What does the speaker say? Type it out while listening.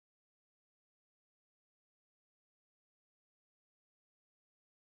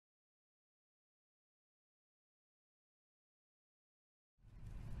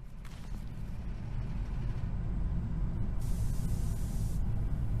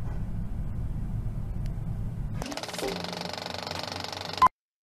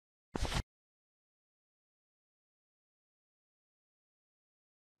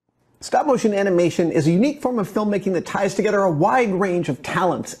Stop-motion animation is a unique form of filmmaking that ties together a wide range of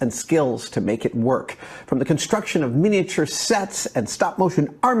talents and skills to make it work. From the construction of miniature sets and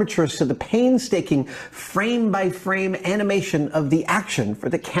stop-motion armatures to the painstaking frame-by-frame animation of the action for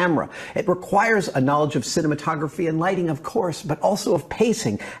the camera. It requires a knowledge of cinematography and lighting, of course, but also of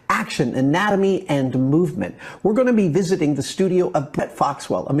pacing, action, anatomy, and movement. We're going to be visiting the studio of Brett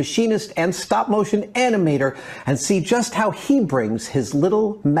Foxwell, a machinist and stop-motion animator, and see just how he brings his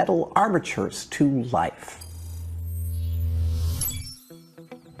little metal armatures to life.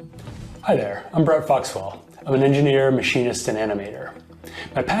 Hi there, I'm Brett Foxwell. I'm an engineer, machinist, and animator.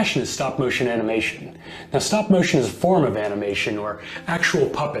 My passion is stop-motion animation. Now, stop-motion is a form of animation where actual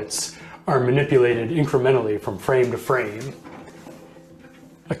puppets are manipulated incrementally from frame to frame.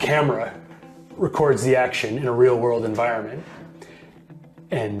 A camera records the action in a real-world environment,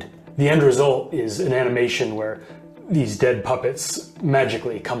 and the end result is an animation where these dead puppets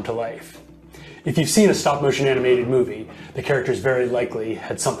magically come to life. If you've seen a stop-motion animated movie, the characters very likely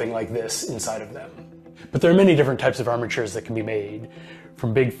had something like this inside of them. But there are many different types of armatures that can be made,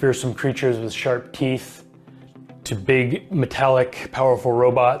 from big fearsome creatures with sharp teeth, to big metallic powerful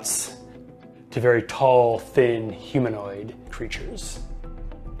robots, to very tall, thin, humanoid creatures.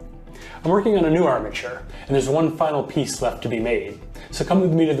 I'm working on a new armature, and there's one final piece left to be made. So come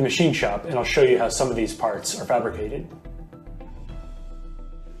with me to the machine shop and I'll show you how some of these parts are fabricated.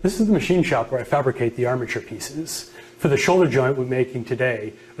 This is the machine shop where I fabricate the armature pieces. For the shoulder joint we're making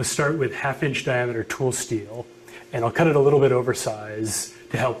today, I'll start with 1/2-inch diameter tool steel, and I'll cut it a little bit oversized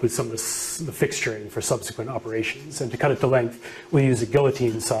to help with some of the fixturing for subsequent operations. And to cut it to length, we'll use a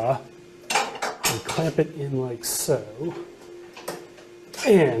guillotine saw and clamp it in like so.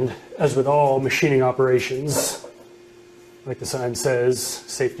 And as with all machining operations, like the sign says,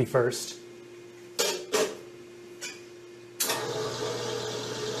 safety first.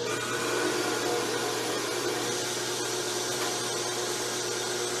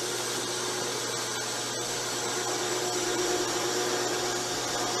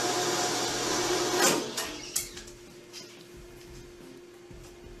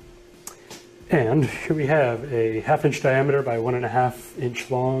 And here we have a 1/2-inch diameter by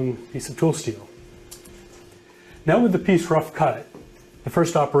 1.5-inch long piece of tool steel. Now with the piece rough cut, the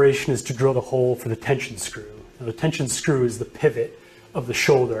first operation is to drill the hole for the tension screw. Now the tension screw is the pivot of the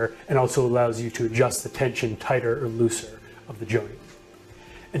shoulder and also allows you to adjust the tension tighter or looser of the joint.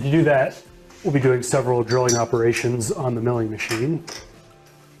 And to do that, we'll be doing several drilling operations on the milling machine.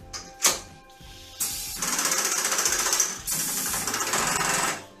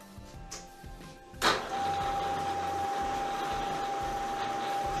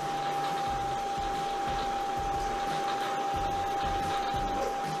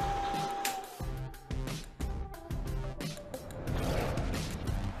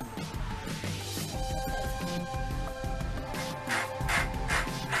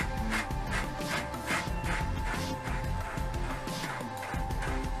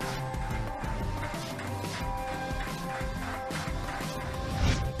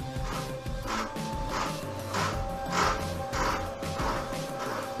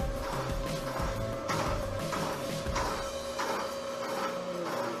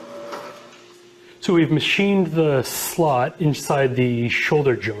 So we've machined the slot inside the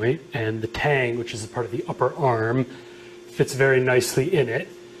shoulder joint, and the tang, which is a part of the upper arm, fits very nicely in it.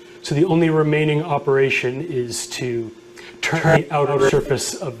 So the only remaining operation is to turn the outer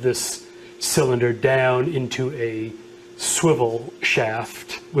surface of this cylinder down into a swivel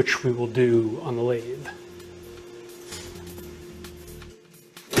shaft, which we will do on the lathe.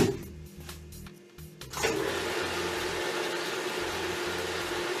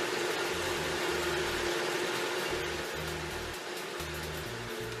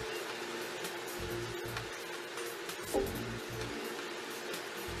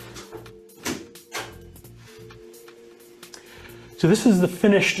 So this is the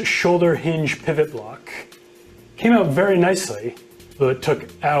finished shoulder hinge pivot block. Came out very nicely, though it took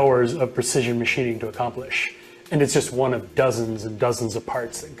hours of precision machining to accomplish. And it's just one of dozens and dozens of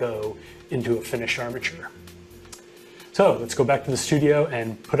parts that go into a finished armature. So let's go back to the studio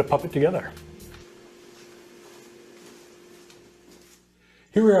and put a puppet together.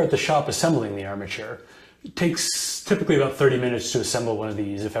 Here we are at the shop assembling the armature. It takes typically about 30 minutes to assemble one of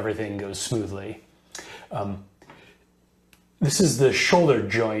these if everything goes smoothly. This is the shoulder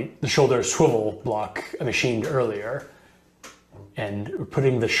joint, the shoulder swivel block I machined earlier. And we're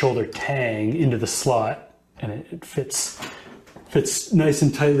putting the shoulder tang into the slot, and it fits nice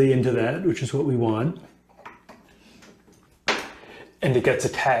and tightly into that, which is what we want. And it gets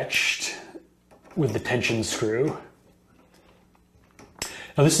attached with the tension screw.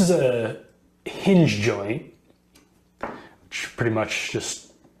 Now this is a hinge joint, which pretty much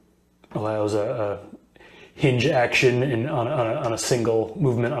just allows a hinge action on a single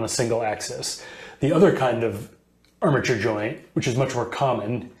movement on a single axis. The other kind of armature joint, which is much more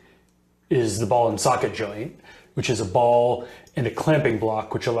common, is the ball and socket joint, which is a ball and a clamping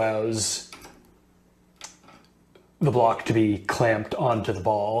block, which allows the block to be clamped onto the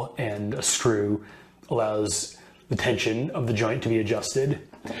ball, and a screw allows the tension of the joint to be adjusted.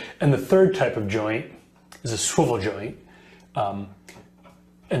 And the third type of joint is a swivel joint.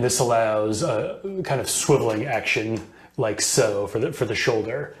 And this allows a kind of swiveling action like so for the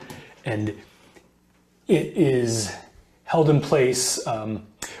shoulder. And it is held in place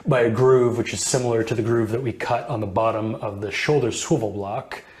by a groove which is similar to the groove that we cut on the bottom of the shoulder swivel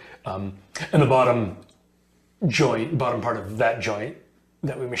block. And the bottom part of that joint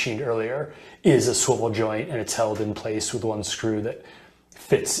that we machined earlier is a swivel joint, and it's held in place with one screw that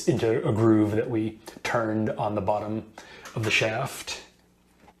fits into a groove that we turned on the bottom of the shaft.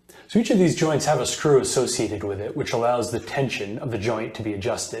 So each of these joints have a screw associated with it, which allows the tension of the joint to be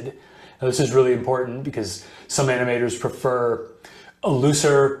adjusted. Now this is really important because some animators prefer a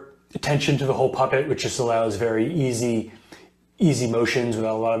looser tension to the whole puppet, which just allows very easy motions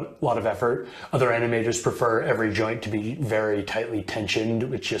without a lot of effort. Other animators prefer every joint to be very tightly tensioned,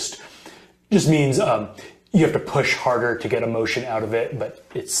 which just means you have to push harder to get a motion out of it, but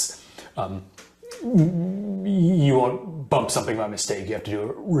it's you won't bump something by mistake. You have to do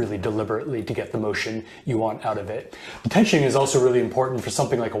it really deliberately to get the motion you want out of it. The tensioning is also really important for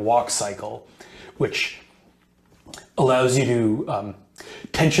something like a walk cycle, which allows you to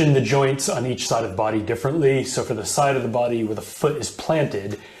tension the joints on each side of the body differently. So for the side of the body where the foot is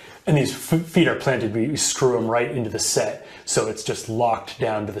planted, and these feet are planted, we screw them right into the set. So it's just locked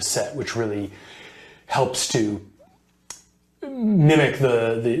down to the set, which really helps to mimic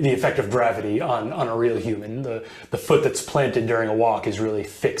the effect of gravity on a real human. The foot that's planted during a walk is really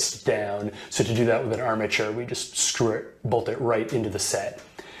fixed down. So to do that with an armature, we just bolt it right into the set.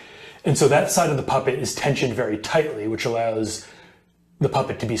 And so that side of the puppet is tensioned very tightly, which allows the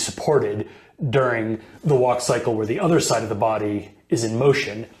puppet to be supported during the walk cycle where the other side of the body is in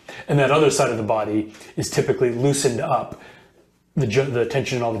motion. And that other side of the body is typically loosened up. The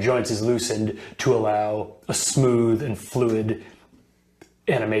tension in all the joints is loosened to allow a smooth and fluid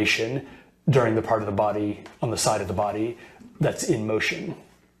animation during the part of the body, on the side of the body, that's in motion.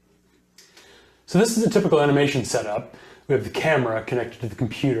 So this is a typical animation setup. We have the camera connected to the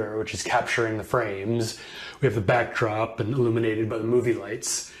computer, which is capturing the frames. We have the backdrop and illuminated by the movie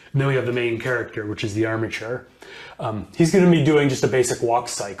lights. And then we have the main character, which is the armature. He's going to be doing just a basic walk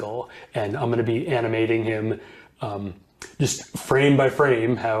cycle, and I'm going to be animating him just frame by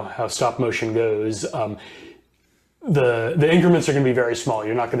frame, how stop motion goes. The increments are going to be very small.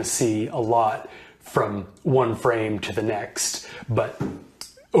 You're not going to see a lot from one frame to the next, but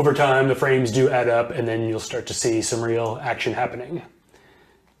over time the frames do add up, and then you'll start to see some real action happening.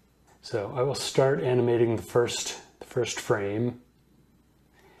 So I will start animating the first frame.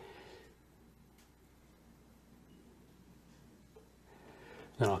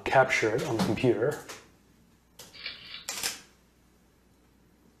 Then I'll capture it on the computer.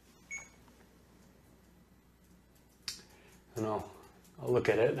 And I'll look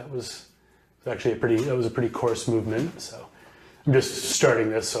at it. That was actually a pretty coarse movement. So I'm just starting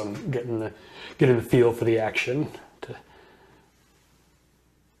this, so I'm getting the feel for the action.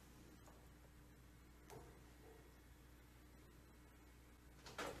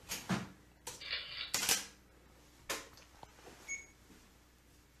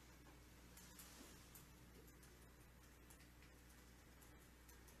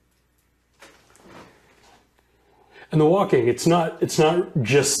 And the walking, it's not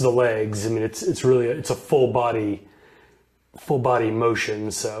just the legs. I mean, it's really a full body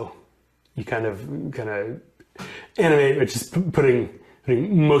motion. So you kind of animate, which is putting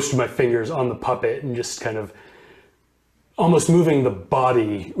most of my fingers on the puppet and just kind of almost moving the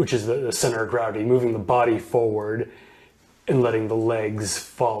body, which is the center of gravity, moving the body forward and letting the legs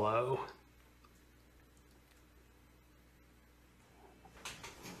follow.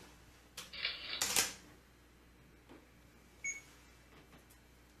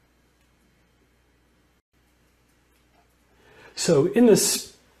 So in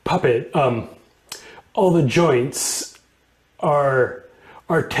this puppet, all the joints are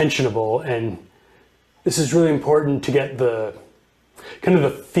tensionable, and this is really important to get the kind of the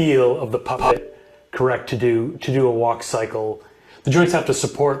feel of the puppet correct to do a walk cycle. The joints have to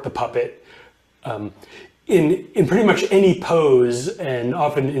support the puppet in pretty much any pose, and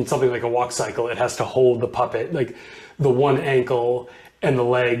often in something like a walk cycle, it has to hold the puppet. Like the one ankle and the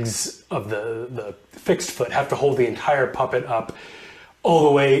legs of the fixed foot have to hold the entire puppet up all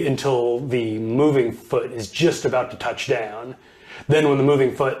the way until the moving foot is just about to touch down. Then when the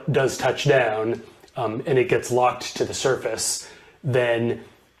moving foot does touch down and it gets locked to the surface, then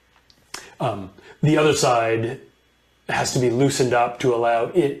the other side has to be loosened up to allow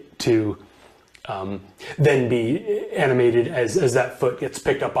it to then be animated as that foot gets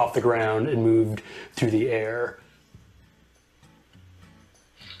picked up off the ground and moved through the air.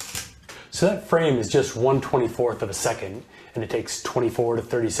 So that frame is just 1/24th of a second, and it takes 24 to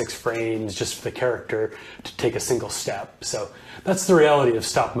 36 frames just for the character to take a single step. So that's the reality of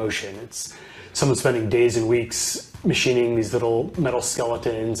stop motion. It's someone spending days and weeks machining these little metal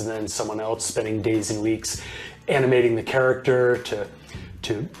skeletons, and then someone else spending days and weeks animating the character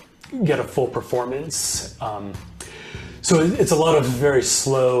to get a full performance. So it's a lot of very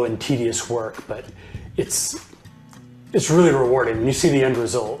slow and tedious work, but it's really rewarding. When you see the end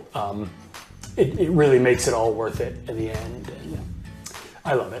result, it really makes it all worth it in the end. And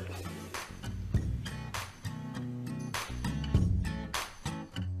I love it.